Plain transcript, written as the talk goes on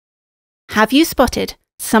Have you spotted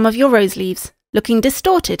some of your rose leaves looking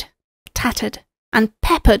distorted, tattered, and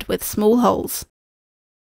peppered with small holes?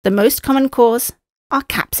 The most common cause are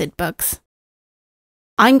capsid bugs.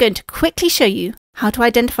 I'm going to quickly show you how to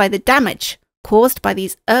identify the damage caused by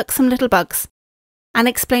these irksome little bugs and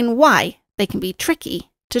explain why they can be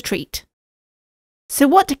tricky to treat. So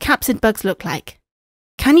what do capsid bugs look like?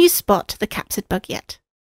 Can you spot the capsid bug yet?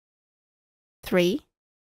 3,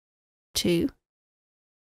 2,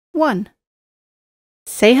 1.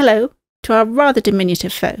 Say hello to our rather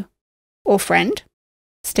diminutive foe, or friend.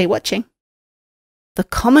 Stay watching. The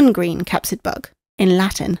common green capsid bug, in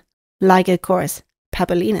Latin, Lygocoris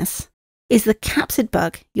pabulinus, is the capsid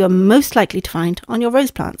bug you're most likely to find on your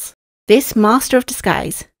rose plants. This master of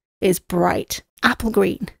disguise is bright apple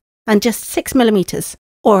green and just 6 millimeters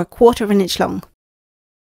or 1/4 of an inch long.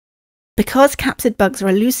 Because capsid bugs are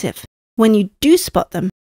elusive, when you do spot them,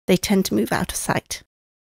 they tend to move out of sight.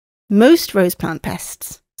 Most rose plant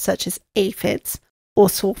pests, such as aphids or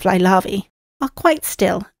sawfly larvae, are quite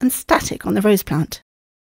still and static on the rose plant.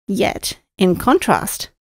 Yet, in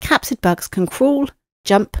contrast, capsid bugs can crawl,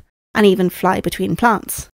 jump, and even fly between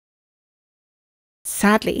plants.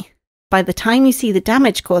 Sadly, by the time you see the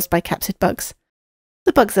damage caused by capsid bugs,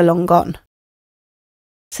 the bugs are long gone.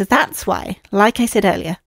 So that's why, like I said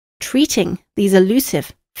earlier, treating these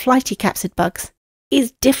elusive, flighty capsid bugs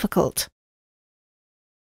is difficult.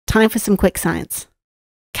 Time for some quick science.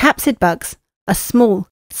 Capsid bugs are small,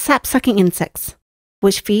 sap-sucking insects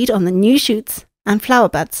which feed on the new shoots and flower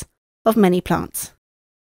buds of many plants.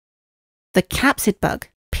 The capsid bug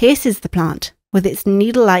pierces the plant with its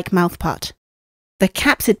needle-like mouthpart. The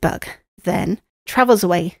capsid bug then travels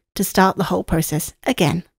away to start the whole process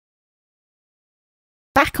again.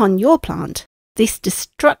 Back on your plant, this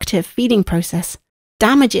destructive feeding process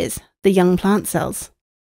damages the young plant cells.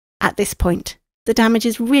 At this point, the damage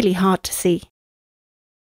is really hard to see.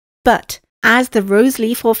 But as the rose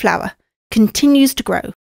leaf or flower continues to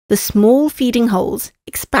grow, the small feeding holes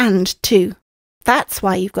expand too. That's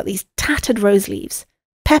why you've got these tattered rose leaves,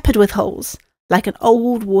 peppered with holes, like an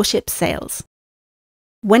old warship's sails.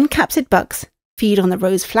 When capsid bugs feed on the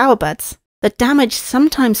rose flower buds, the damage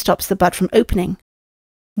sometimes stops the bud from opening.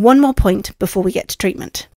 One more point before we get to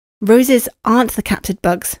treatment. Roses aren't the capsid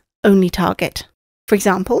bug's only target. For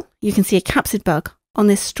example, you can see a capsid bug on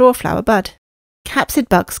this strawflower bud. Capsid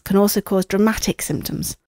bugs can also cause dramatic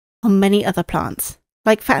symptoms on many other plants,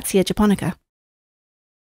 like Fatsia Japonica.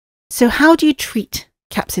 So how do you treat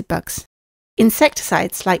capsid bugs?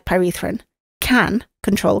 Insecticides like pyrethrin can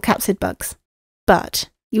control capsid bugs, but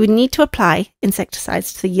you would need to apply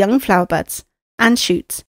insecticides to the young flower buds and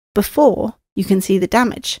shoots before you can see the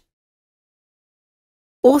damage.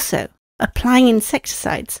 Also, applying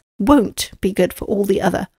insecticides won't be good for all the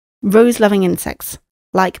other rose-loving insects,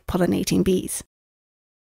 like pollinating bees.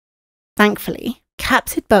 Thankfully,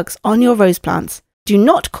 capsid bugs on your rose plants do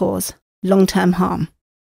not cause long-term harm.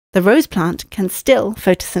 The rose plant can still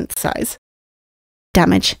photosynthesize.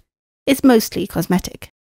 Damage is mostly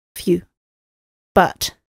cosmetic. Phew.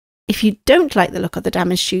 But if you don't like the look of the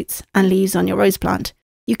damaged shoots and leaves on your rose plant,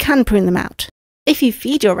 you can prune them out. If you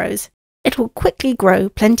feed your rose, it will quickly grow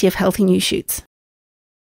plenty of healthy new shoots.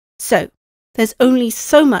 So, there's only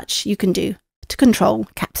so much you can do to control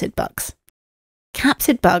capsid bugs.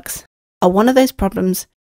 Capsid bugs are one of those problems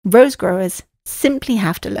rose growers simply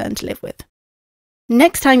have to learn to live with.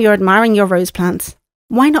 Next time you're admiring your rose plants,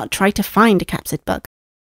 why not try to find a capsid bug?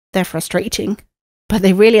 They're frustrating, but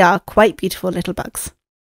they really are quite beautiful little bugs.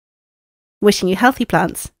 Wishing you healthy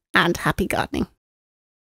plants and happy gardening.